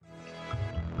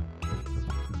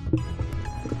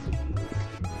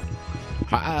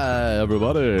Hi,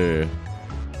 everybody.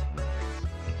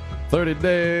 30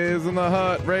 days in the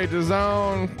hut, Ranger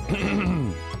Zone.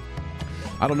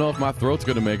 I don't know if my throat's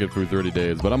going to make it through 30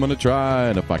 days, but I'm going to try.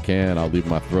 And if I can, I'll leave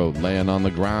my throat laying on the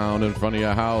ground in front of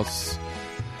your house.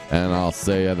 And I'll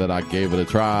say that I gave it a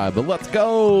try. But let's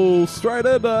go straight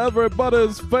into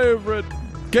everybody's favorite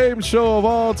game show of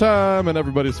all time and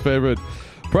everybody's favorite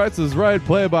Price is Right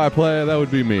play-by-play. That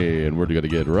would be me. And we're going to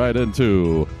get right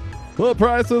into The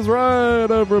Price is Right,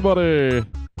 everybody.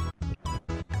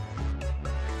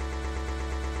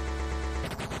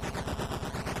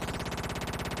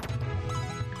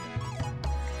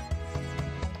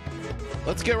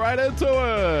 Let's get right into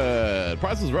it.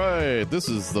 Price is Right. This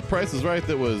is The Price is Right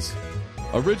that was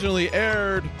originally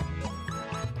aired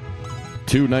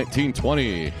to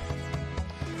 1920.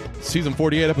 Season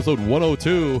 48, episode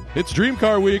 102. It's Dream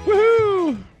Car Week.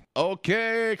 Woohoo!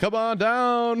 Okay, come on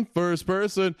down. First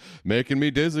person, making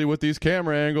me dizzy with these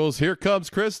camera angles. Here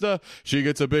comes Krista. She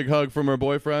gets a big hug from her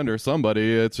boyfriend or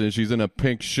somebody. She's in a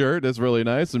pink shirt. It's really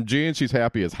nice. Some jeans. She's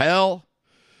happy as hell.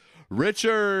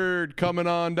 Richard coming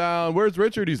on down. Where's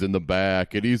Richard? He's in the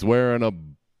back, and he's wearing a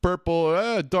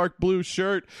purple, dark blue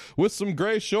shirt with some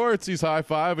gray shorts. He's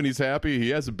high-fiving. He's happy. He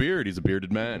has a beard. He's a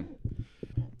bearded man.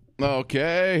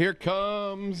 Okay, here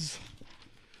comes...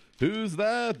 Who's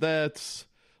that? That's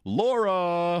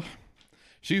Laura.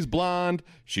 She's blonde.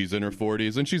 She's in her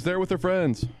 40s, and she's there with her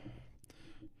friends.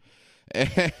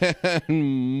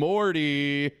 And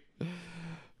Morty...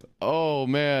 Oh,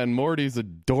 man, Morty's a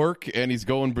dork, and he's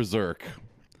going berserk.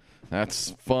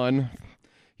 That's fun.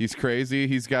 He's crazy.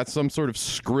 He's got something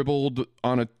scribbled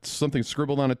on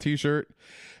a T-shirt.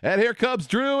 And here comes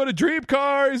Drew in a dream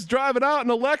car. He's driving out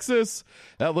in a Lexus.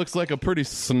 That looks like a pretty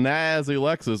snazzy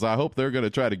Lexus. I hope they're going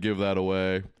to try to give that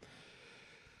away.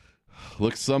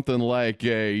 Looks something like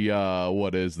a,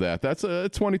 what is that? That's a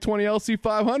 2020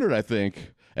 LC500, I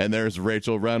think. And there's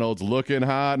Rachel Reynolds looking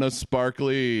hot in a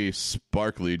sparkly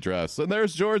dress. And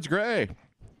there's George Gray.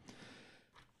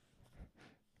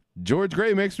 George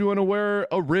Gray makes me want to wear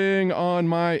a ring on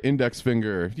my index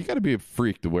finger. You got to be a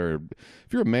freak to wear.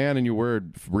 If you're a man and you wear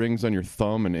rings on your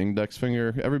thumb and index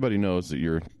finger, everybody knows that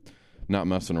you're not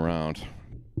messing around.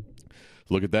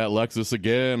 Look at that Lexus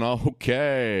again.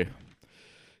 Okay.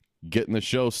 Getting the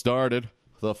show started.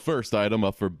 The first item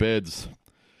up for bids.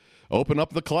 Open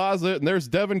up the closet, and there's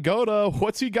Devin Goda.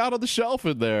 What's he got on the shelf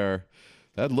in there?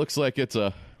 That looks like it's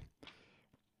a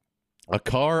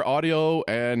car audio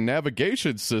and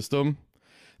navigation system.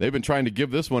 They've been trying to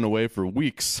give this one away for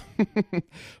weeks.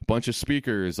 Bunch of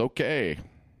speakers. Okay.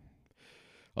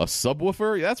 A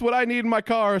subwoofer? That's what I need in my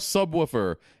car, a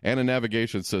subwoofer and a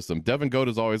navigation system. Devin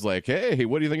Goda's always like, hey,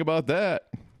 what do you think about that?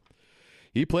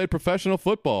 He played professional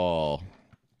football.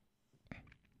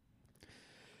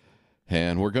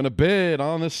 And we're going to bid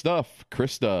on this stuff.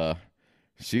 Krista,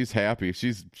 she's happy.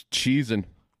 She's cheesing.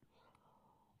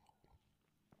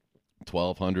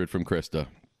 $1,200 from Krista.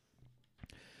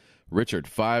 Richard,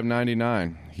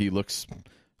 $599. He looks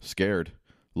scared.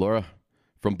 Laura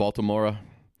from Baltimore.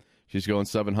 She's going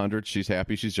 $700. She's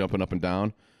happy. She's jumping up and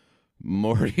down.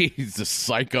 Morty's a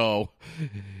psycho.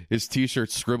 His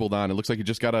T-shirt's scribbled on. It looks like he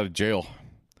just got out of jail.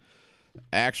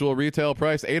 Actual retail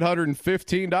price,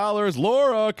 $815.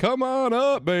 Laura, come on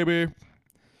up, baby.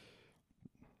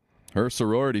 Her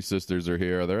sorority sisters are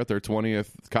here. They're at their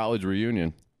 20th college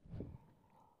reunion.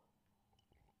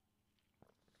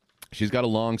 She's got a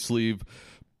long sleeve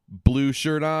blue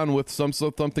shirt on with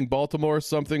something Baltimore,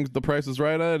 something The Price is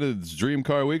Right at. It's Dream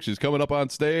Car Week. She's coming up on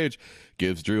stage.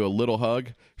 Gives Drew a little hug.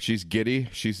 She's giddy.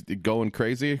 She's going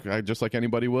crazy, just like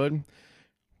anybody would.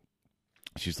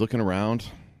 She's looking around.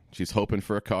 She's hoping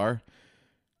for a car.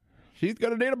 She's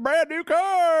going to need a brand new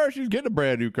car. She's getting a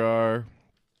brand new car.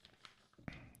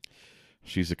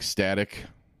 She's ecstatic.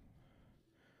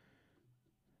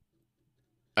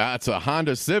 It's a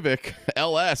Honda Civic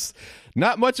LS.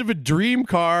 Not much of a dream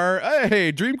car.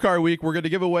 Hey, Dream Car Week, we're going to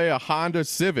give away a Honda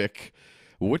Civic.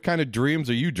 What kind of dreams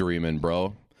are you dreaming,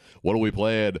 bro? What are we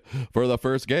playing for the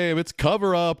first game? It's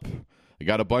Cover Up. We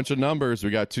got a bunch of numbers.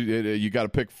 We got two. You got to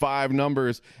pick 5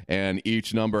 numbers, and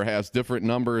each number has different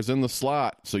numbers in the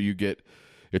slot. So you get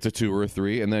it's a 2 or a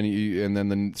 3, and then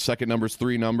the second number's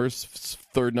 3 numbers,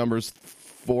 third number's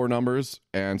 4 numbers,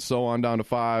 and so on down to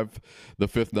 5. The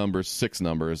fifth number's 6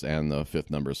 numbers, and the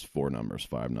fifth number's 4 numbers,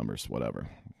 5 numbers, whatever.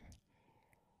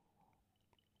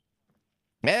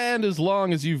 And as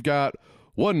long as you've got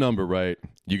one number right,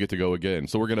 you get to go again.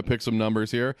 So we're going to pick some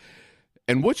numbers here.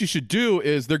 And what you should do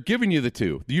is they're giving you the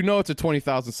two. You know it's a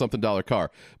 $20,000 something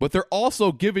car, but they're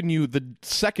also giving you the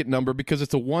second number because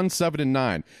it's a 1, 7, and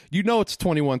 9. You know it's a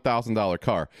 $21,000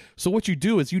 car. So what you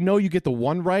do is you get the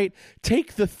 1 right.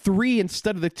 Take the 3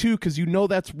 instead of the 2 because you know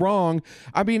that's wrong.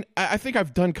 I mean, I think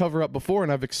I've done cover up before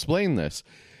and I've explained this.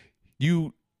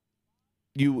 You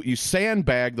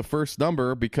sandbag the first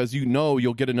number because you know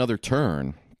you'll get another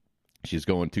turn. She's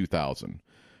going 2,000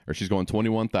 or she's going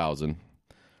 21,000.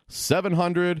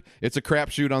 700, it's a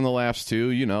crapshoot on the last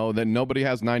two, then nobody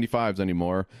has 95s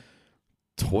anymore.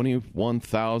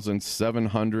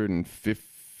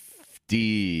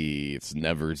 21,750, it's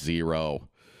never zero. All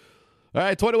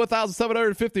right,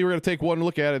 21,750, we're going to take one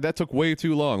look at it. That took way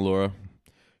too long, Laura.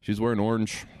 She's wearing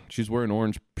orange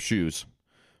shoes,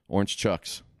 orange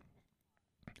Chucks.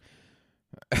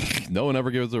 No one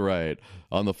ever gives it right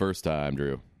on the first time,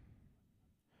 Drew.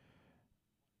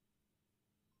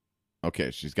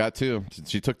 Okay, she's got 2.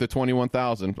 She took the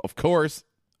 21,000. Of course,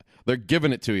 they're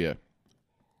giving it to you.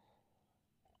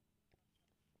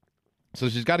 So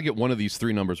she's got to get one of these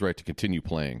 3 numbers right to continue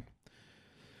playing.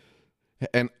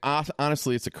 And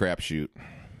honestly, it's a crapshoot.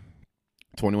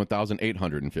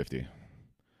 21,850.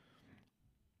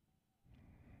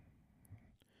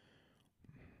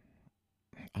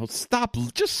 Oh, stop.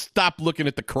 Just stop looking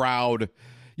at the crowd.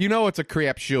 You know it's a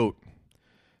crapshoot.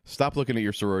 Stop looking at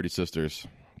your sorority sisters.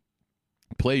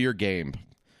 Play your game.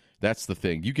 That's the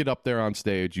thing. You get up there on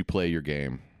stage, you play your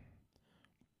game.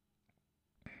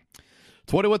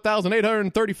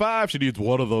 21,835. She needs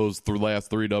one of those last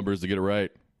 3 numbers to get it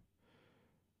right.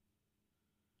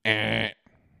 8,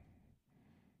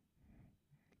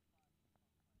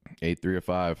 3, or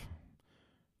 5.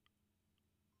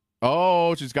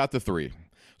 Oh, she's got the 3.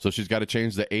 So she's got to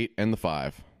change the 8 and the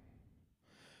 5.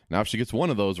 Now, if she gets one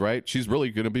of those right, she's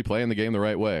really going to be playing the game the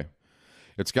right way.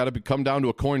 It's got to come down to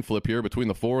a coin flip here between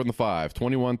the 4 and the 5.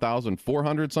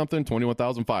 21,400 something,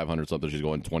 21,500 something. She's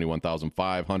going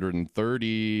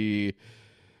 21,530.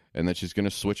 And then she's going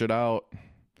to switch it out.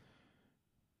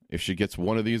 If she gets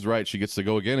one of these right, she gets to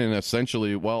go again. And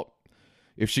essentially, well,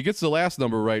 if she gets the last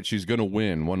number right, she's going to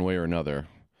win one way or another.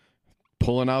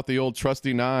 Pulling out the old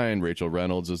trusty 9. Rachel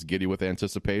Reynolds is giddy with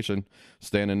anticipation.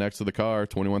 Standing next to the car.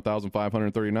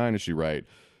 21,539. Is she right?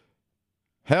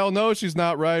 Hell no, she's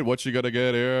not right. What's she going to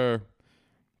get here?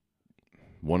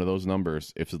 One of those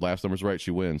numbers. If the last number's right,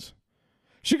 she wins.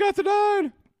 She got the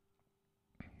 9.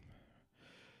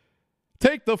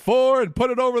 Take the 4 and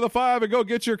put it over the 5 and go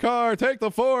get your car. Take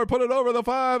the 4, put it over the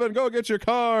 5 and go get your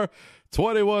car.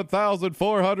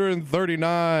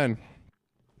 21,439.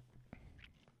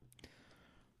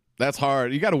 That's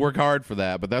hard. You got to work hard for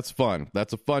that, but that's fun.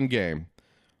 That's a fun game.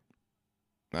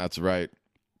 That's right.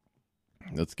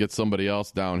 Let's get somebody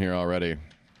else down here already.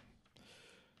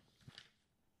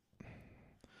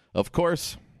 Of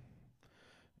course,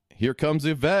 here comes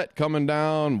Yvette coming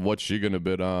down. What's she going to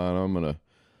bid on?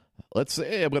 Let's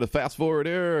see, I'm going to fast forward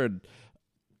here. And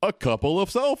a couple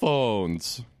of cell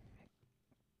phones.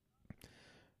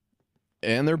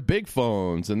 And they're big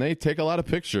phones, and they take a lot of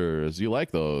pictures. You like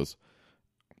those.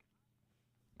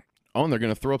 Oh, and they're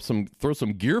going to throw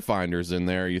some gear finders in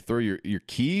there. You throw your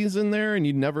keys in there, and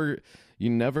you never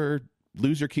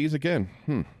lose your keys again.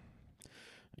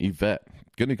 Yvette,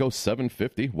 going to go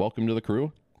 750. Welcome to the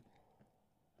crew.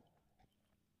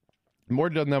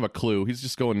 Morty doesn't have a clue. He's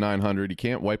just going 900. He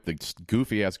can't wipe the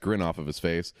goofy-ass grin off of his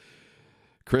face.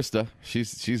 Krista,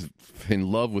 she's in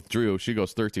love with Drew. She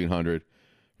goes 1,300.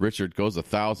 Richard goes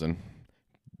 1,000.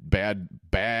 Bad.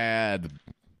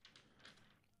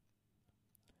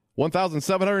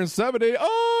 1,770.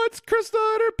 Oh, it's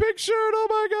Krista in her pink shirt. Oh,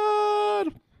 my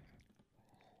God.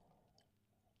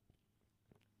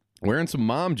 Wearing some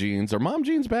mom jeans. Are mom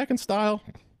jeans back in style?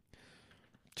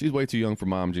 She's way too young for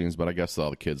mom jeans, but I guess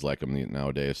all the kids like them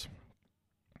nowadays.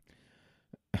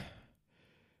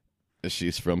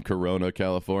 She's from Corona,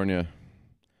 California.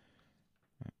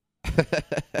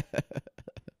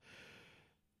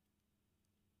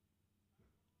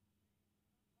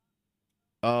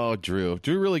 Oh, Drew.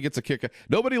 Drew really gets a kick.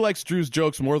 Nobody likes Drew's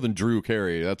jokes more than Drew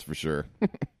Carey, that's for sure.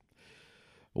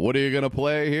 What are you going to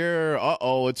play here?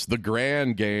 Uh-oh, it's the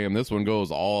grand game. This one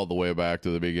goes all the way back to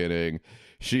the beginning.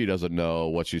 She doesn't know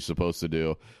what she's supposed to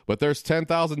do. But there's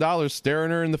 $10,000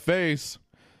 staring her in the face.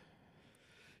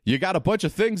 You got a bunch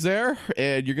of things there,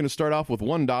 and you're going to start off with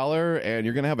 $1, and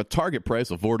you're going to have a target price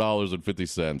of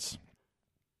 $4.50.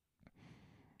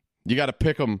 You got to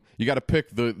pick them. You got to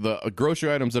pick the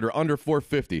grocery items that are under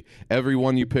 $4.50. Every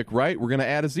one you pick right, we're going to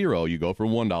add a zero. You go from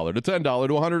 $1 to $10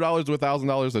 to $100 to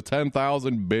 $1,000 to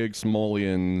 10,000 big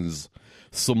simoleons.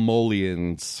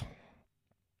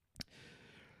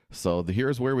 So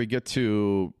here's where we get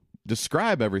to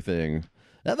describe everything.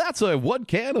 And that's a 1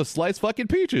 can of sliced fucking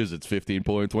peaches. It's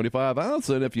 15.25 ounce,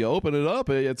 and if you open it up,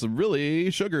 it's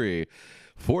really sugary.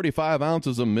 45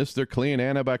 ounces of Mr. Clean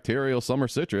antibacterial summer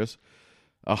citrus,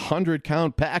 a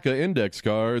 100-count pack of index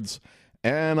cards,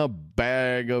 and a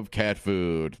bag of cat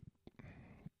food.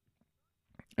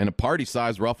 And a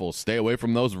party-size Ruffles. Stay away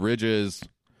from those ridges.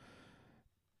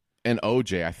 And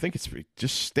OJ, I think it's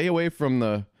just stay away from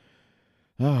the...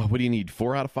 Oh, what do you need?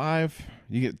 4 out of 5?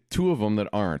 You get 2 of them that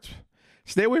aren't.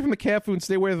 Stay away from the cat food and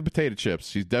stay away from the potato chips.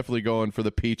 She's definitely going for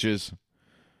the peaches.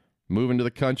 Moving to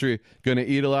the country. Going to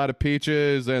eat a lot of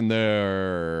peaches, and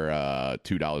they're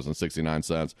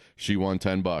 $2.69. She won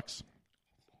 $10.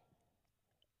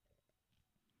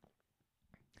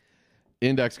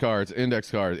 Index cards,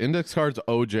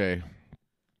 OJ.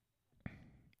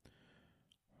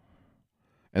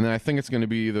 And then I think it's going to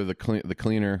be either the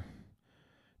cleaner,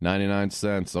 99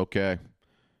 cents. Okay.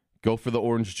 Go for the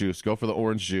orange juice.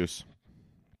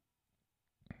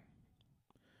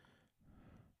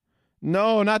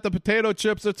 No, not the potato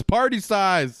chips. It's party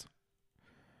size.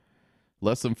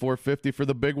 Less than $4.50 for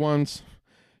the big ones.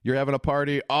 You're having a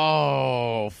party.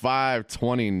 Oh,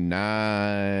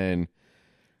 $5.29.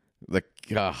 The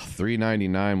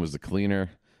 $3.99 was the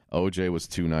cleaner. OJ was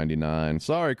 $2.99.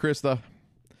 Sorry, Krista.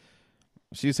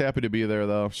 She's happy to be there,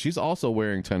 though. She's also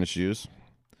wearing tennis shoes.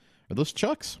 Are those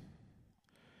Chucks?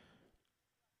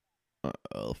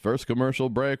 First commercial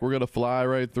break. We're going to fly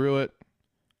right through it.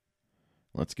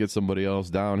 Let's get somebody else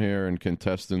down here in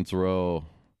contestants row.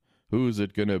 Who's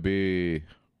it going to be?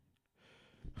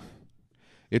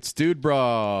 It's Dude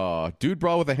Bra. Dude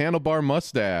Bra with a handlebar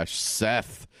mustache.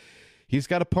 Seth. He's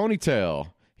got a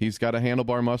ponytail. He's got a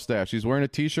handlebar mustache. He's wearing a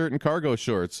t-shirt and cargo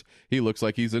shorts. He looks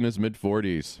like he's in his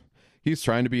mid-40s. He's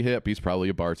trying to be hip. He's probably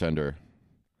a bartender.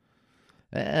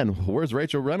 And where's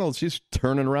Rachel Reynolds? She's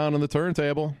turning around on the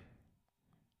turntable.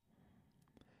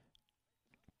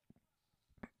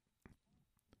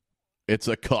 It's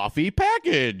a coffee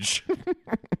package.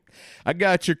 I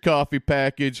got your coffee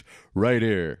package right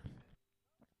here.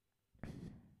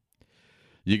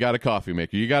 You got a coffee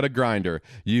maker. You got a grinder.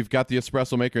 You've got the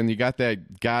espresso maker, and you got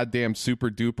that goddamn super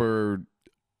duper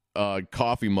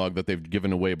coffee mug that they've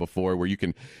given away before, where you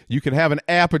can have an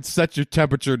app and set your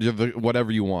temperature to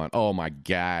whatever you want. Oh my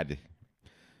god.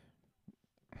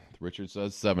 Richard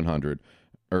says 700,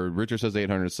 or Richard says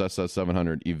 800. Seth says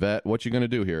 700. Yvette, what you gonna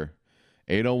do here?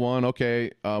 801.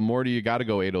 Okay, Morty, you got to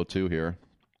go 802 here.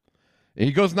 And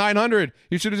he goes 900.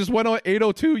 You should have just went on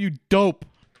 802. You dope.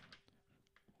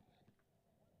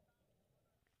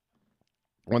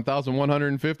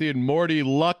 1,150, and Morty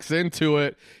lucks into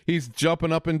it. He's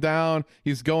jumping up and down.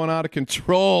 He's going out of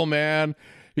control, man.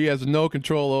 He has no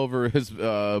control over his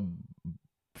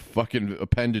fucking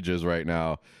appendages right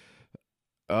now.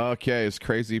 Okay, his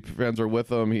crazy friends are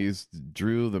with him. He's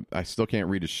I still can't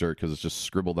read his shirt because it's just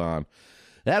scribbled on.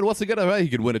 And what's he gonna? He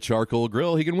could win a charcoal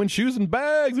grill. He can win shoes and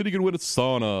bags, and he can win a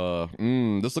sauna.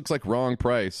 This looks like wrong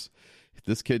price.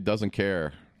 This kid doesn't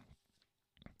care.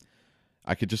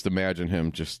 I could just imagine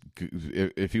him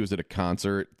if he was at a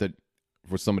concert that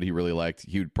for somebody he really liked,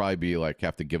 he would probably be like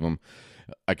have to give him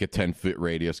like a 10-foot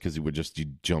radius because he would just be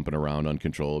jumping around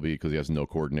uncontrollably because he has no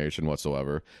coordination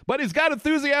whatsoever. But he's got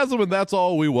enthusiasm, and that's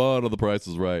all we want on The Price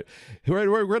is Right.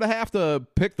 We're going to have to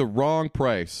pick the wrong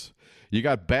price. You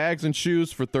got bags and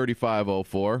shoes for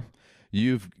 $35.04.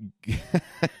 You've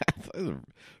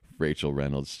Rachel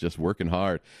Reynolds just working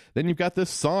hard. Then you've got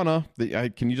this sauna.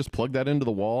 Can you just plug that into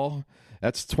the wall?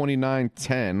 That's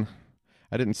 $29.10.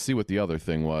 I didn't see what the other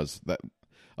thing was.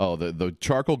 The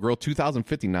charcoal grill,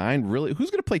 $2,059. Really?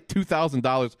 Who's going to pay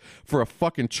 $2,000 for a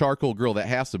fucking charcoal grill? That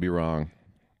has to be wrong.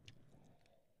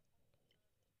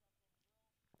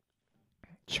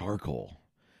 Charcoal.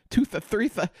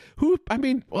 Who? I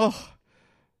mean, ugh.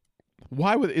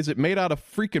 Why is it made out of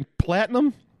freaking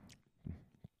platinum?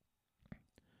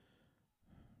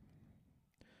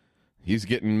 He's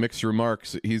getting mixed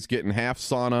remarks. He's getting half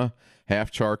sauna, half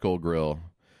charcoal grill.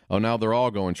 Oh, now they're all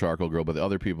going charcoal grill, but the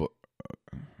other people...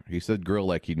 He said grill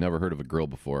like he'd never heard of a grill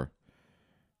before.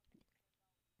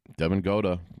 Devin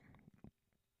Goda.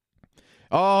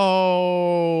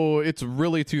 Oh, it's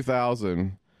really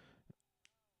 2,000.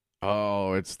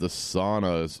 Oh, it's the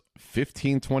saunas.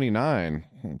 $1,529.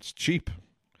 It's cheap.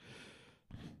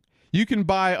 You can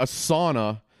buy a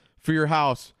sauna for your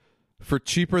house for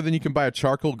cheaper than you can buy a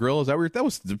charcoal grill. Is that weird? That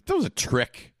was a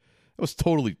trick. That was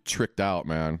totally tricked out,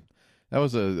 man. That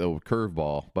was a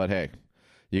curveball. But hey,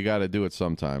 you got to do it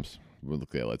sometimes.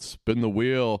 Okay, let's spin the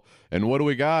wheel. And what do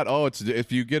we got? Oh, it's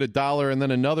if you get $1 and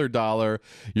then another $1,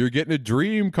 you're getting a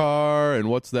dream car. And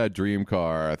what's that dream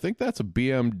car? I think that's a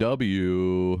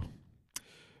BMW.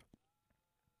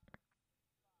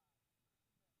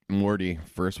 Morty,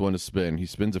 first one to spin. He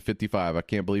spins a 55. I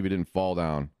can't believe he didn't fall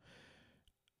down.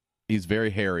 He's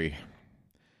very hairy.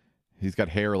 He's got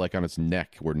hair like on his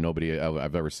neck where nobody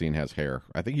I've ever seen has hair.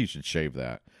 I think he should shave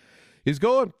that. He's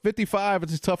going 55.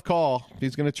 It's a tough call.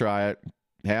 He's going to try it.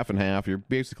 Half and half. You're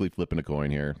basically flipping a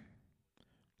coin here.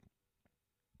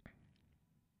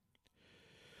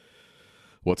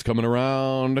 What's coming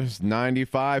around?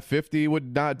 95, 50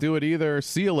 would not do it either.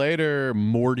 See you later,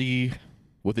 Morty,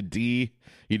 with a D.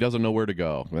 He doesn't know where to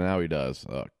go. Now he does.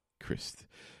 Oh,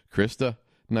 Krista,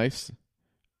 nice.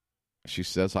 She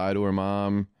says hi to her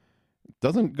mom.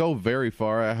 Doesn't go very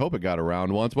far. I hope it got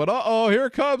around once, but here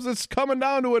it comes. It's coming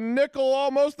down to a nickel,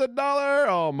 almost $1.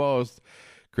 Almost.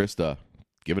 Krista,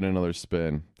 give it another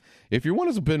spin. If you want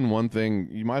to spin one thing,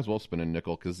 you might as well spin a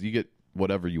nickel because you get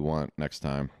whatever you want next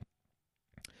time.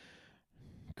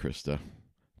 Krista,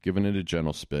 giving it a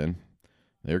gentle spin.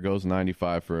 There goes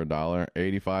 95 for $1,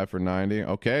 85 for 90.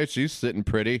 Okay, she's sitting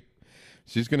pretty.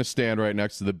 She's going to stand right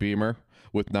next to the Beamer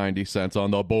with 90 cents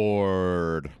on the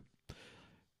board.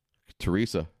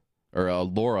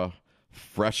 Laura,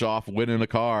 fresh off winning a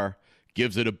car,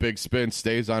 gives it a big spin,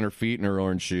 stays on her feet in her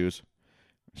orange shoes.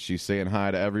 She's saying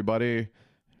hi to everybody.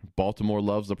 Baltimore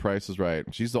loves The Price is Right.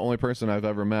 She's the only person I've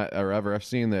ever met or ever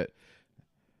seen that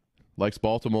likes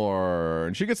Baltimore.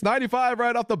 And she gets 95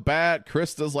 right off the bat.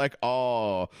 Krista's like,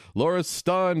 oh. Laura's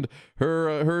stunned.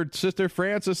 Her sister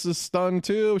Frances is stunned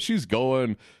too. She's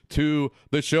going to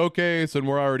the showcase, and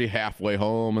we're already halfway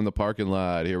home in the parking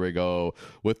lot. Here we go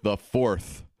with the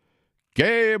fourth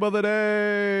game of the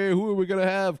day. Who are we going to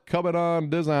have coming on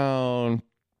DAZN?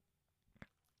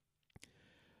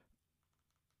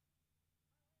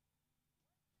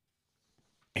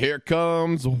 Here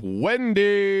comes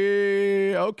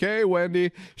Wendy. Okay,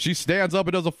 Wendy. She stands up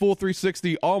and does a full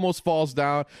 360, almost falls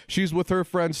down. She's with her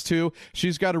friends, too.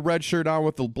 She's got a red shirt on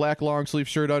with a black long sleeve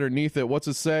shirt underneath it. What's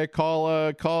it say? Call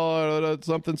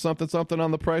something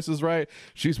on The Price is Right.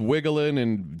 She's wiggling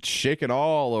and shaking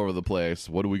all over the place.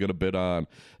 What are we going to bid on?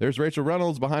 There's Rachel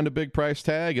Reynolds behind a big price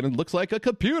tag, and it looks like a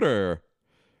computer.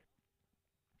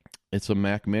 It's a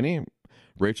Mac Mini.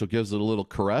 Rachel gives it a little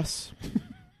caress.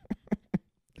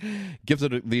 Gives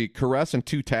it the caress and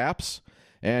 2 taps,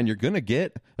 and you're going to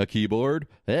get a keyboard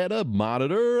and a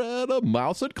monitor and a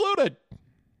mouse included.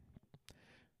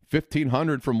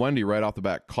 $1,500 from Wendy right off the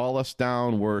bat. Call us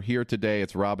down. We're here today.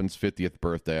 It's Robin's 50th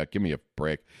birthday. Give me a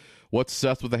break. What's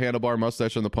Seth with the handlebar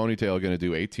mustache and the ponytail going to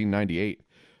do? $1,898.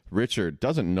 Richard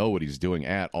doesn't know what he's doing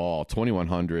at all.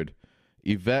 $2,100.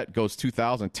 Yvette goes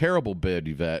 $2,000. Terrible bid,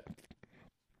 Yvette.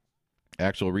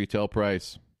 Actual retail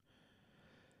price.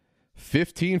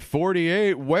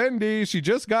 $1,548. Wendy, she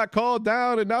just got called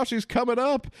down and now she's coming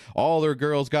up. All their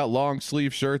girls got long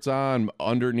sleeve shirts on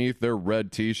underneath their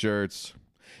red t-shirts.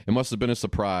 It must have been a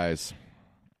surprise.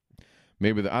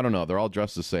 Maybe I don't know. They're all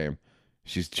dressed the same.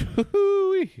 She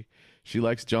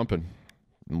likes jumping,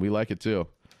 and we like it too.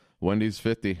 Wendy's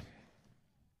 50.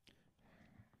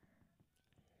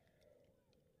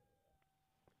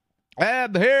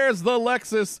 And here's the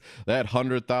Lexus, that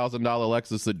 $100,000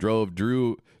 Lexus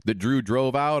that Drew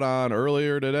drove out on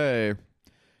earlier today.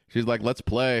 She's like, let's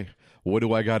play. What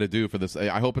do I got to do for this?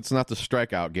 I hope it's not the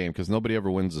strikeout game, because nobody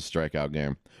ever wins the strikeout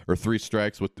game. Or 3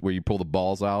 strikes where you pull the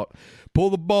balls out.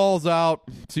 Pull the balls out.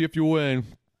 See if you win.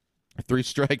 3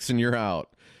 strikes and you're out.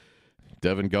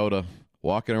 Devin Goda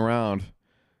walking around.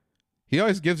 He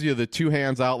always gives you the 2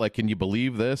 hands out, like, can you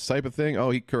believe this type of thing? Oh,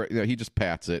 he just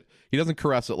pats it. He doesn't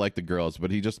caress it like the girls,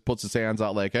 but he just puts his hands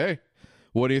out like, hey,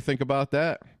 what do you think about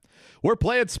that? We're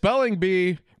playing Spelling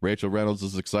Bee. Rachel Reynolds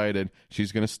is excited.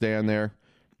 She's going to stand there.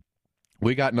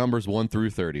 We got numbers 1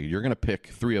 through 30. You're going to pick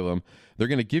 3 of them. They're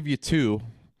going to give you 2,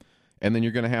 and then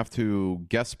you're going to have to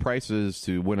guess prices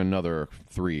to win another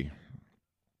 3.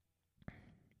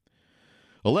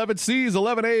 11 C's,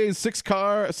 11 A's, 6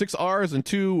 R's, and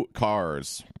 2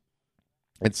 cars.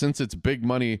 And since it's big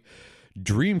money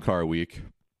dream car week,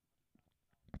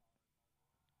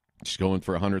 she's going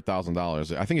for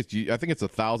 $100,000. I think it's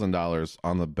 $1,000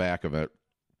 on the back of it.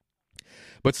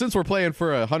 But since we're playing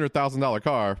for a $100,000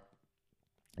 car,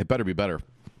 it better be better.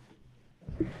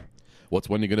 What's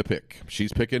Wendy going to pick?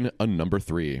 She's picking a number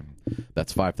 3.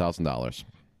 That's $5,000.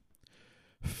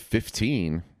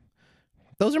 15.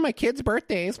 Those are my kids'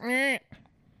 birthdays.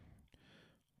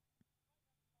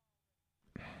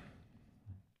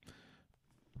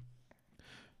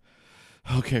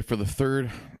 Okay, for the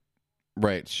third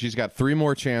Right. She's got 3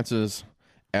 more chances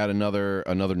at another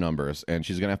numbers, and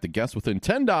she's going to have to guess within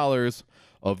 $10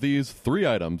 of these 3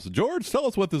 items. George, tell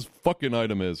us what this fucking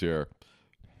item is here.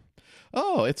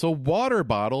 Oh, it's a water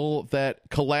bottle that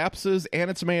collapses,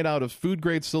 and it's made out of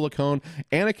food-grade silicone,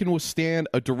 and it can withstand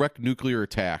a direct nuclear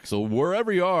attack. So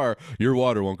wherever you are, your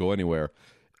water won't go anywhere.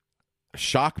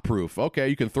 Shockproof. Okay,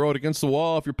 you can throw it against the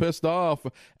wall if you're pissed off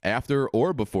after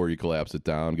or before you collapse it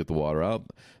down, get the water out.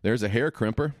 There's a hair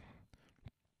crimper.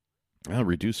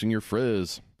 Reducing your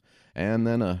frizz. And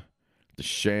then the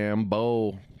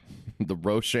Shambo, the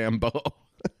Rochambeau.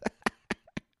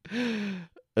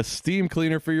 A steam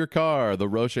cleaner for your car, the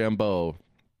Rochambeau.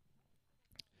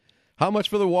 How much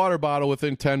for the water bottle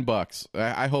within $10?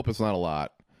 I hope it's not a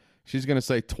lot. She's going to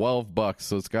say $12,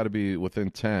 so it's got to be within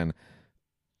 10.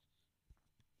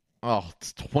 Oh,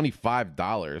 it's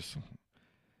 $25.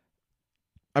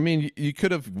 I mean, you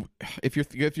could have, if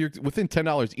you're within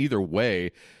 $10 either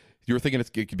way, you were thinking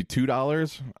it could be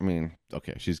 $2. I mean,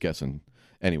 okay, she's guessing.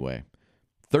 Anyway,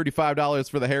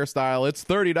 $35 for the hairstyle. It's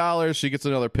 $30. She gets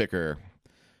another picker.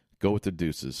 Go with the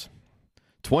deuces.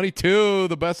 22,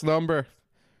 the best number.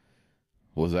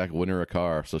 Well, Zach win her a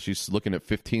car. So she's looking at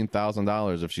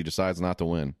 $15,000 if she decides not to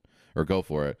win or go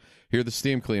for it. Here, the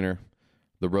steam cleaner,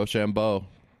 the Rochambeau.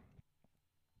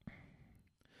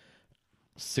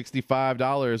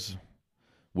 $65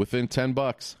 within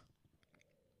 $10.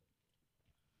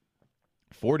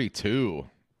 42.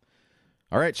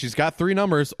 All right, she's got 3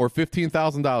 numbers or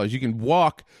 $15,000. You can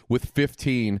walk with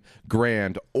 15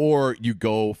 grand, or you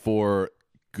go for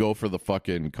the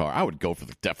fucking car. I would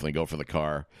definitely go for the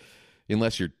car,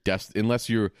 unless you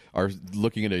are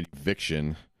looking at an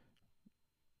eviction.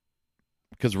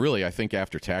 Because really, I think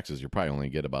after taxes, you probably only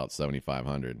get about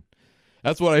 $7,500.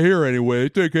 That's what I hear anyway.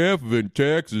 Take half of it in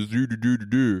taxes.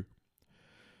 Do.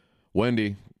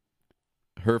 Wendy,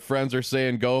 her friends are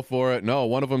saying go for it. No,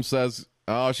 one of them says,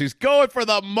 oh, she's going for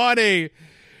the money.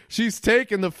 She's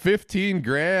taking the 15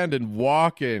 grand and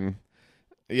walking.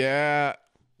 Yeah.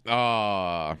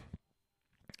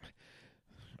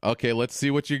 Okay, let's see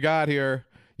what you got here.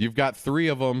 You've got 3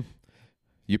 of them.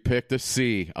 You picked a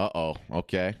C. Uh-oh.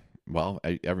 Okay. Well,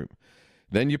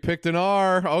 then you picked an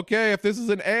R. Okay, if this is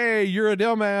an A, you're a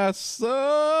dumbass.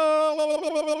 Oh!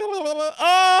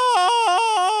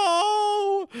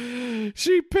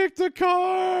 She picked a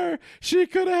car. She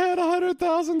could have had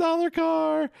 $100,000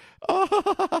 car.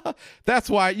 Oh! That's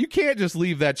why you can't just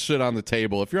leave that shit on the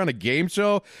table. If you're on a game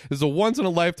show, it's a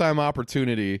once-in-a-lifetime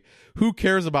opportunity. Who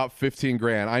cares about 15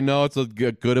 grand? I know it's a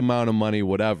good amount of money,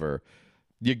 whatever.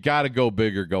 You got to go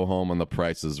big or go home on The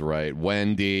Price is Right.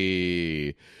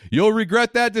 Wendy, you'll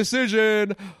regret that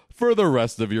decision for the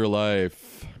rest of your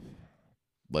life.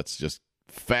 Let's just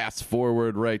fast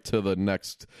forward right to the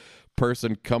next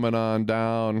person coming on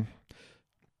down.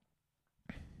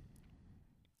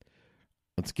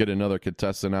 Let's get another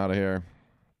contestant out of here.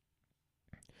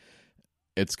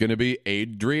 It's going to be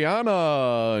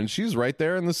Adriana, and she's right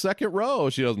there in the second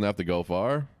row. She doesn't have to go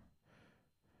far.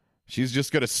 She's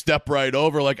just going to step right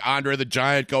over like Andre the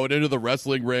Giant going into the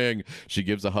wrestling ring. She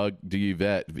gives a hug to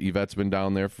Yvette. Yvette's been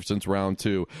down there since round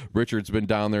 2. Richard's been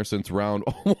down there since round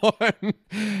 1.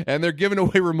 And they're giving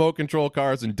away remote control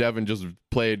cars, and Devin just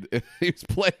played. He was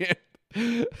playing.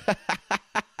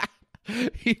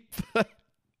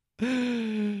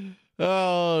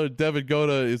 Devin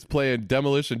Goda is playing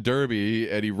Demolition Derby,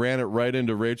 and he ran it right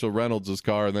into Rachel Reynolds'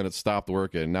 car, and then it stopped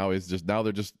working. Now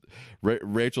they're just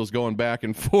Rachel's going back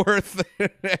and forth.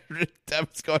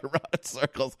 Devin's going around in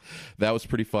circles. That was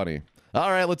pretty funny.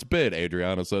 All right, let's bid.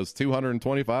 Adriana says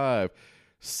 225.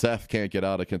 Seth can't get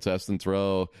out of contestants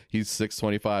row. He's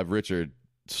 625. Richard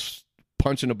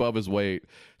punching above his weight.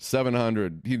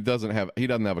 700. He doesn't have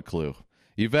a clue.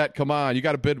 Yvette, come on. You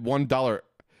got to bid $1.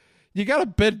 You got to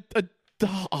bid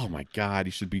oh my God,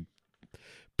 you should be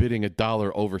bidding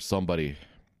 $1 over somebody.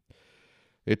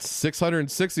 It's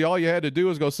 660. All you had to do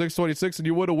was go 626 and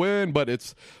you would have win, but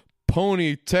it's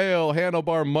ponytail,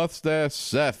 handlebar, mustache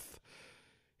Seth.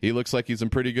 He looks like he's in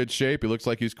pretty good shape. He looks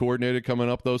like he's coordinated coming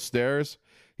up those stairs.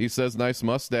 He says nice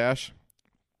mustache.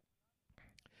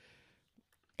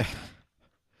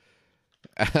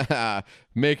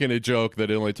 Making a joke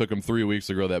that it only took him 3 weeks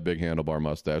to grow that big handlebar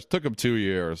mustache. Took him 2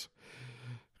 years.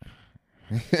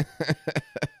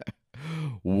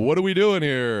 What are we doing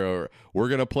here? We're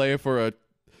gonna play for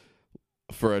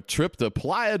a trip to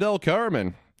Playa del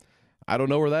Carmen. I don't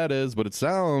know where that is, but it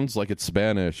sounds like it's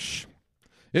Spanish.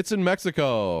 It's in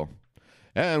Mexico,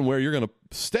 and where you're gonna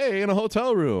stay in a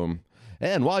hotel room.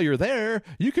 And while you're there,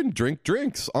 you can drink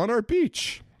drinks on our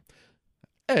beach.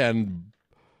 And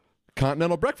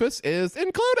continental breakfast is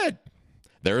included.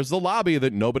 There's the lobby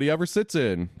that nobody ever sits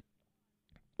in.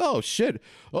 Oh, shit.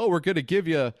 Oh, we're going to give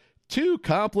you 2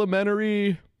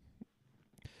 complimentary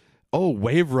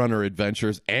Wave Runner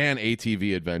adventures and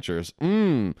ATV adventures.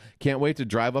 Can't wait to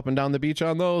drive up and down the beach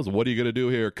on those. What are you going to do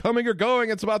here? Coming or going?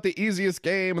 It's about the easiest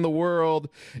game in the world.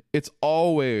 It's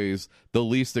always the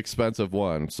least expensive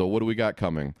one. So what do we got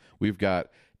coming? We've got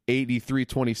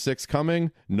 8326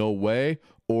 coming. No way.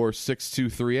 Or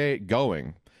 6238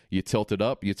 going. You tilt it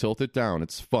up, you tilt it down.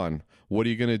 It's fun. What are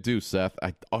you going to do, Seth?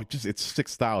 It's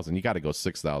 6,000. You got to go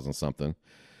 6,000 something.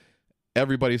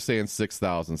 Everybody's saying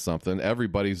 6,000 something.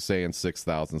 Everybody's saying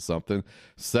 6,000 something.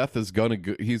 Seth is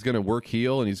he's gonna work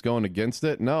heel and he's going against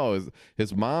it. No,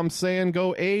 his mom's saying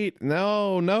go 8.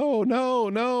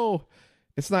 No.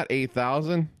 It's not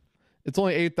 8,000. It's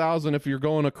only 8,000 if you're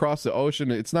going across the ocean.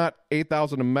 It's not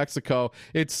 8,000 in Mexico.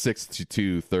 It's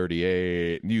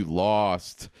 6238. You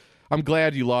lost. I'm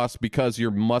glad you lost because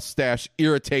your mustache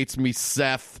irritates me,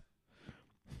 Seth.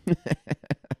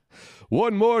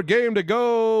 One more game to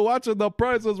go. Watching The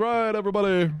Price is Right,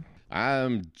 everybody.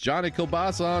 I'm Johnny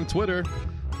Kilbasa on Twitter.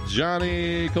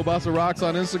 Johnny Kilbasa Rocks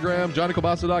on Instagram.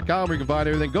 JohnnyKilbasa.com where you can find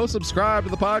everything. Go subscribe to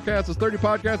the podcast. It's 30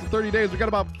 podcasts in 30 days. We got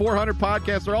about 400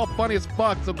 podcasts. They're all funny as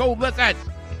fuck, so go listen.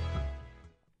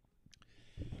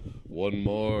 One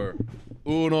more.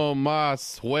 Uno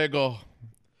más juego.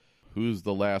 Who's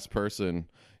the last person?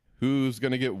 Who's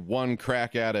going to get one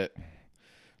crack at it?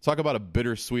 Talk about a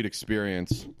bittersweet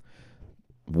experience.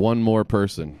 One more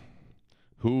person.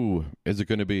 Who is it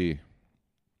going to be?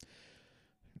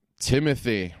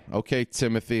 Timothy. Okay,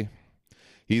 Timothy.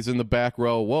 He's in the back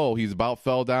row. Whoa, he's about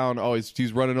fell down. Oh,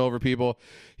 he's running over people.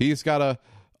 He's got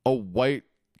a white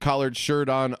collared shirt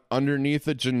on underneath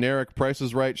a generic Price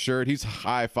is Right shirt. He's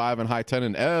high 5 and high 10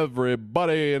 and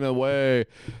everybody in a way.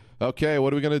 Okay,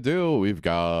 what are we going to do? We've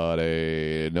got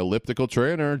an elliptical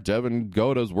trainer. Devin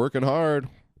Goda's working hard.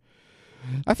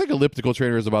 I think elliptical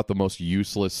trainer is about the most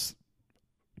useless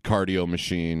cardio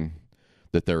machine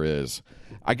that there is.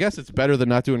 I guess it's better than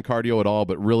not doing cardio at all,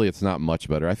 but really it's not much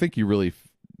better. I think you're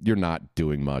not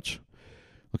doing much.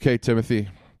 Okay, Timothy.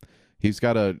 He's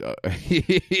got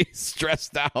he's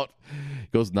stressed out.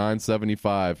 Goes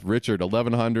 975. Richard,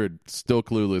 1100, still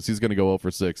clueless. He's going to go 0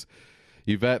 for 6.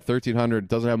 Yvette, 1300,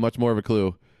 doesn't have much more of a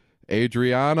clue.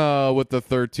 Adriana with the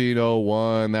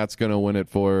 1301. That's going to win it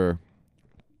for her.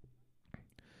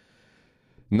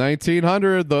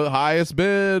 1900, the highest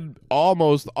bid,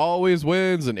 almost always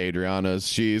wins. And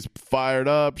she's fired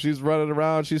up. She's running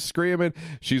around. She's screaming.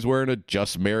 She's wearing a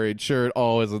just married shirt.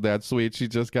 Oh, isn't that sweet? She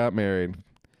just got married.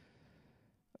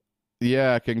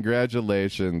 Yeah,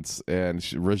 congratulations. And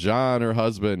Rajan, her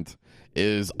husband,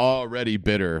 is already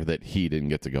bitter that he didn't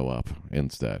get to go up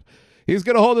instead. He's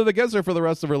going to hold it against her for the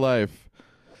rest of her life.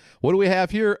 What do we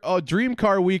have here? Oh, dream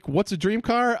car week. What's a dream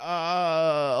car?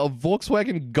 A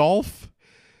Volkswagen Golf.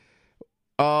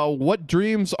 What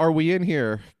dreams are we in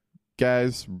here,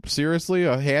 guys? Seriously,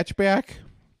 a hatchback?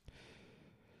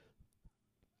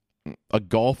 A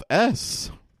Golf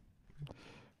S.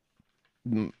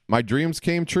 My dreams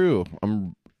came true.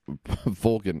 I'm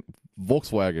Volkswagen.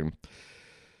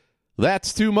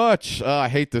 That's too much. I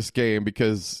hate this game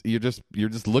because you're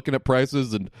just looking at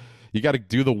prices and you got to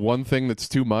do the one thing that's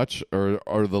too much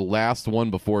or the last one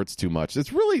before it's too much.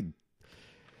 It's really,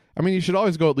 I mean, you should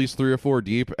always go at least 3 or 4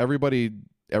 deep. Everybody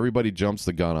jumps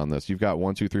the gun on this. You've got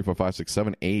 1, 2, 3, 4, 5, 6,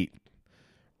 7, 8.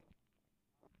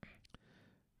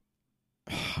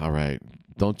 All right.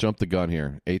 Don't jump the gun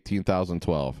here.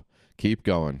 18,012. Keep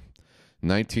going.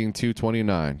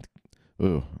 19,229.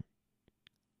 Ooh.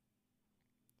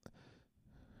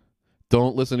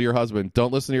 Don't listen to your husband.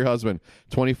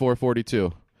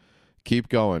 24,42. Keep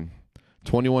going.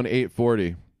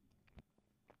 21,840.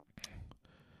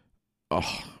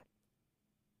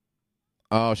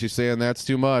 Oh, she's saying that's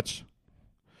too much.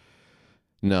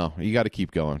 No, you got to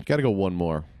keep going. Got to go one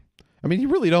more. I mean, you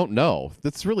really don't know.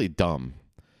 That's really dumb.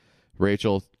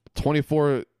 Rachel,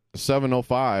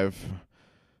 24,705.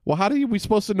 Well, how are we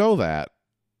supposed to know that?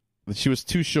 That she was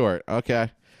too short.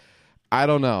 Okay. I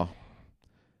don't know.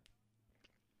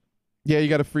 Yeah, you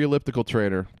got a free elliptical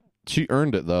trainer. She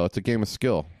earned it, though. It's a game of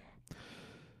skill.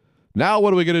 Now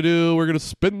what are we going to do? We're going to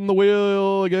spin the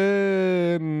wheel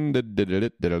again.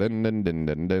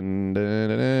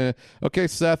 Okay,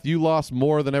 Seth, you lost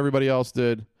more than everybody else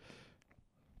did.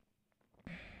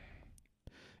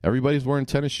 Everybody's wearing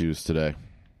tennis shoes today.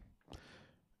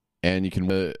 And you can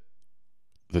the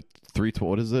 320,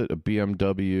 what is it? A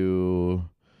BMW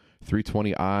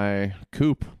 320i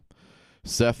coupe.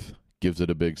 Seth gives it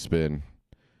a big spin.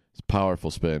 It's a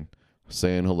powerful spin.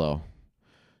 Saying hello.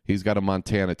 He's got a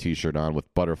Montana t-shirt on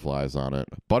with butterflies on it.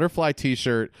 Butterfly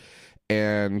t-shirt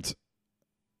and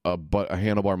a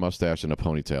handlebar mustache and a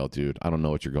ponytail, dude. I don't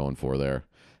know what you're going for there.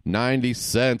 90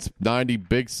 cents, 90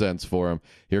 big cents for him.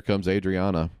 Here comes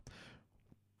Adriana.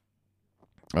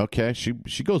 Okay,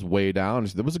 she goes way down.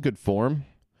 That was a good form.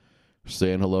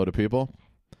 Saying hello to people.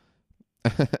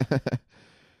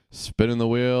 Spinning the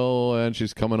wheel, and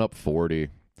she's coming up 40.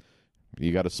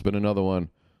 You got to spin another one.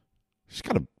 She's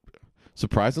got a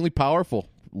surprisingly powerful.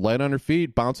 Light on her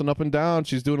feet, bouncing up and down.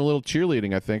 She's doing a little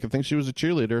cheerleading, I think. I think she was a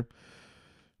cheerleader.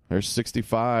 There's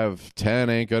 65. 10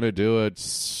 ain't going to do it.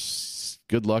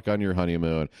 Good luck on your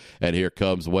honeymoon. And here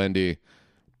comes Wendy.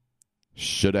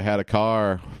 Should have had a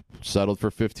car. Settled for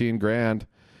 15 grand.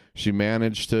 She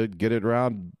managed to get it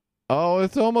around. Oh,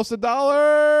 it's almost $1.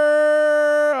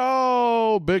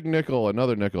 Oh, big nickel.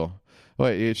 Another nickel.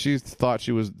 Wait, she thought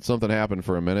something happened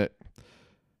for a minute.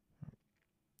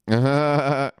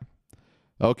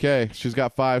 Okay, she's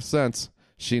got 5 cents.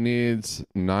 She needs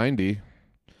 90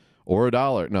 or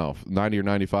 $1. No, 90 or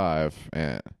 95.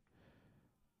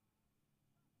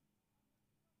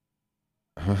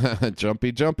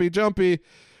 Jumpy, jumpy, jumpy.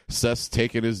 Seth's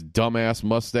taking his dumbass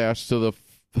mustache to the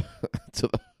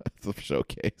the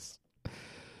showcase.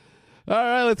 All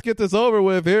right, let's get this over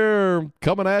with here.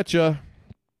 Coming at you.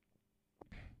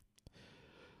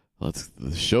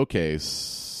 The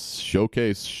showcase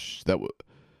that.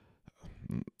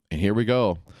 And here we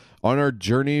go on our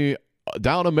journey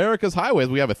down America's highways.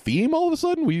 We have a theme all of a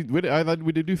sudden. I thought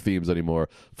we didn't do themes anymore.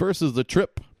 First is the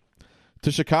trip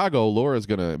to Chicago. Laura's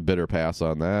gonna bid her pass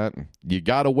on that. You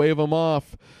gotta wave them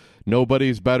off.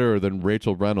 Nobody's better than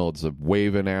Rachel Reynolds of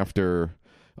waving after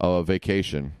a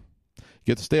vacation. You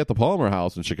get to stay at the Palmer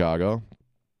House in Chicago.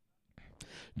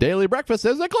 Daily breakfast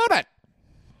is included.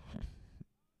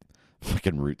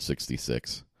 Fucking Route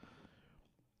 66.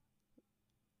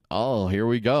 Oh, here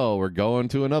we go. We're going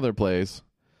to another place.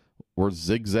 We're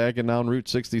zigzagging down Route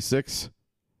 66.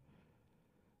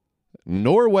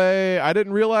 Norway. I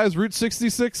didn't realize Route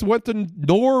 66 went to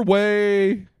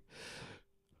Norway.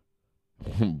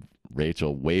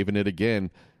 Rachel waving it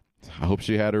again. I hope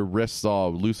she had her wrists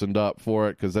all loosened up for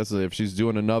it, because if she's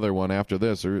doing another one after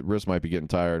this, her wrist might be getting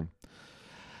tired.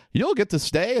 You'll get to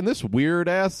stay in this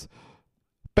weird-ass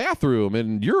bathroom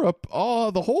in Europe.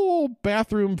 Oh, the whole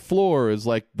bathroom floor is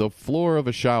like the floor of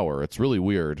a shower. It's really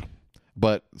weird,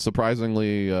 but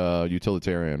surprisingly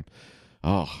utilitarian.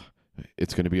 Oh,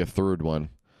 it's going to be a third one.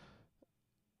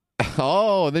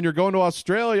 Oh, and then you're going to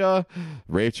Australia.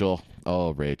 Rachel.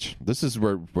 Oh, Rach. This is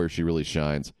where she really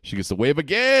shines. She gets to wave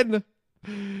again.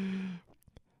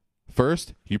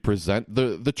 First, you present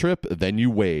the trip, then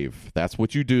you wave. That's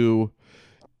what you do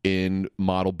in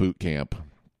model boot camp.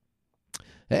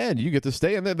 And you get to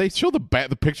stay in there. They show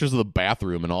the pictures of the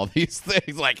bathroom and all these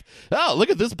things. Like, oh,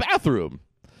 look at this bathroom.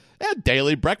 And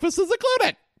daily breakfast is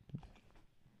included.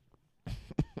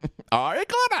 Are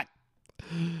included.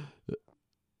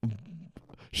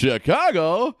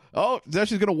 Chicago. Oh, now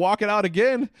she's going to walk it out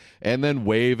again and then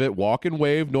wave it. Walk and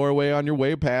wave Norway on your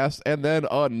way past. And then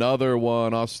another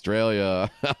one,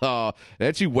 Australia.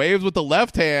 And she waves with the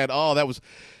left hand. Oh, that was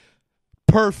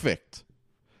perfect.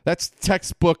 That's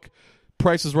textbook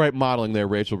Price is Right modeling there,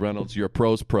 Rachel Reynolds. You're a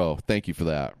pro's pro. Thank you for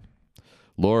that.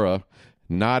 Laura,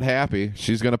 not happy.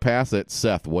 She's going to pass it.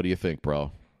 Seth, what do you think,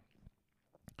 bro?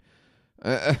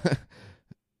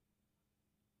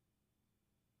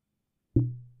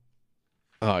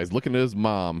 Oh, he's looking at his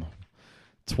mom.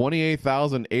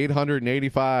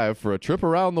 $28,885 for a trip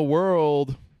around the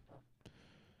world.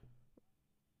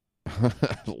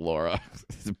 Laura,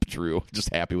 Drew,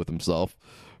 just happy with himself.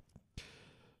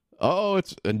 Oh,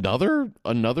 it's another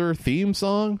theme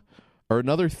song or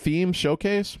another theme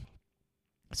showcase.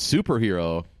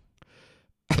 Superhero.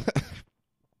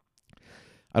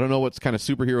 I don't know what kind of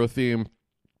superhero theme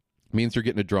means. You're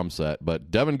getting a drum set, but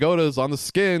Devin Goda's on the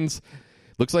Skins.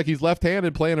 Looks like he's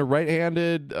left-handed playing a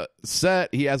right-handed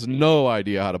set. He has no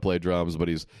idea how to play drums, but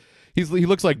he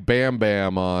looks like Bam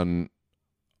Bam on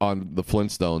the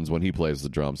Flintstones when he plays the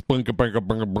drums. Bunga, bunga,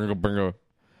 bunga, bunga, bunga.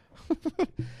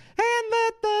 And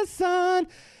let the sun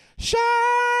shine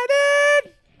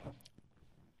in.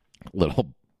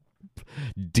 Little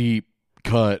deep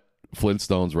cut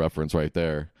Flintstones reference right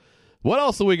there. What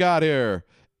else do we got here?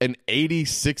 An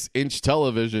 86-inch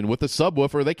television with a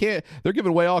subwoofer. They're giving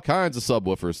away all kinds of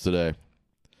subwoofers today.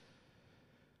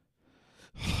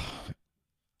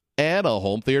 And a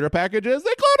home theater package is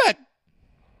included.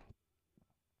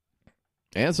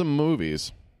 And some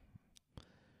movies.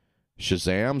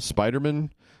 Shazam,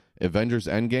 Spider-Man, Avengers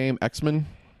Endgame, X-Men,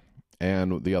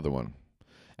 and the other one.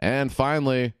 And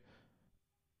finally,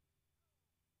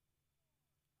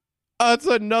 It's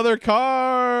another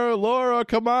car. Laura,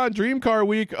 come on. Dream car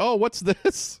week. Oh, what's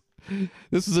this?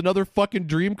 This is another fucking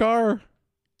dream car?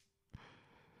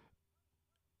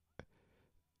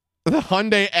 The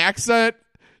Hyundai Accent?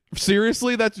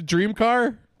 Seriously? That's a dream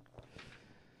car?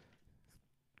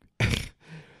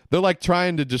 They're like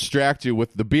trying to distract you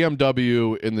with the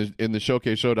BMW in the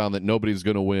Showcase Showdown that nobody's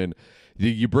going to win.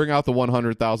 You bring out the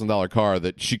 $100,000 car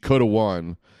that she could have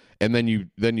won, and then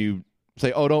you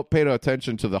say, "Oh, don't pay no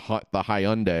attention to the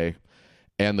Hyundai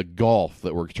and the Golf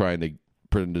that we're trying to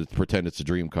pretend it's a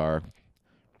dream car."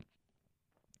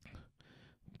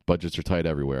 Budgets are tight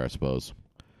everywhere, I suppose.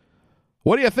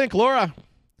 What do you think, Laura?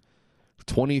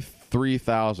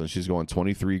 23,000. She's going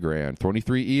 23 grand,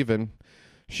 23 even.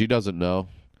 She doesn't know.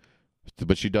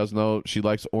 But she does know she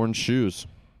likes orange shoes.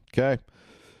 Okay.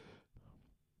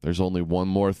 There's only one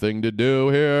more thing to do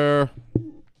here.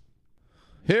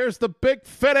 Here's the big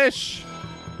finish.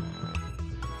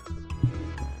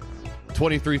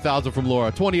 23,000 from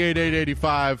Laura.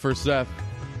 28,885 for Seth.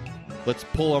 Let's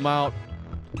pull them out.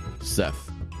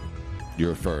 Seth,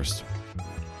 you're first.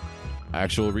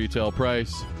 Actual retail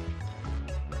price.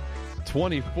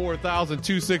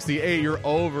 24,268. You're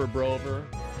over, brover.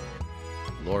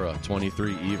 Laura,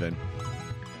 23 even.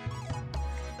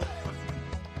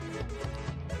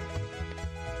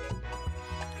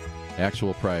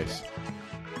 Actual price.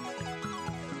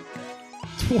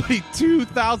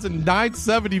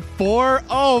 22,974.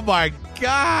 Oh my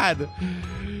God.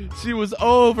 She was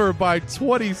over by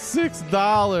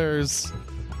 $26.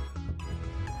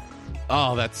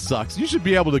 Oh, that sucks. You should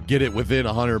be able to get it within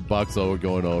 $100 though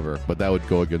going over, but that would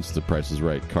go against the Price is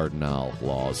Right Cardinal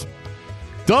laws.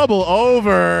 Double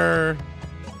over.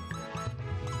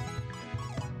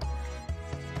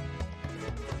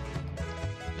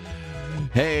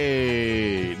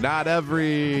 Hey, not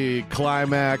every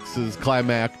climax is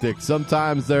climactic.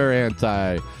 Sometimes they're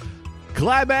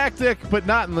anti-climactic, but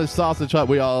not in the Sausage Hut.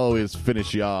 We always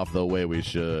finish you off the way we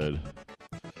should.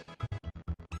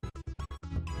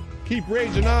 Keep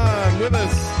raging on with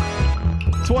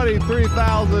us.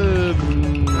 23,000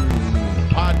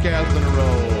 podcasts in a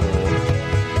row.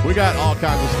 We got all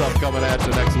kinds of stuff coming at you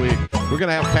next week. We're going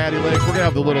to have Patty Lake. We're going to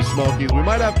have the Little Smokies. We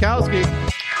might have Kowski.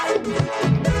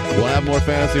 We'll have more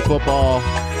fantasy football.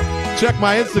 Check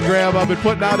my Instagram. I've been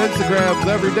putting out Instagrams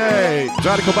every day.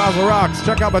 Johnny Kielbasa Rocks.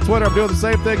 Check out my Twitter. I'm doing the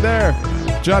same thing there.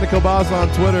 Johnny Kielbasa on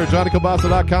Twitter.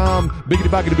 JohnnyKielbasa.com. Biggity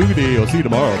boggity boogity. I'll see you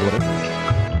tomorrow.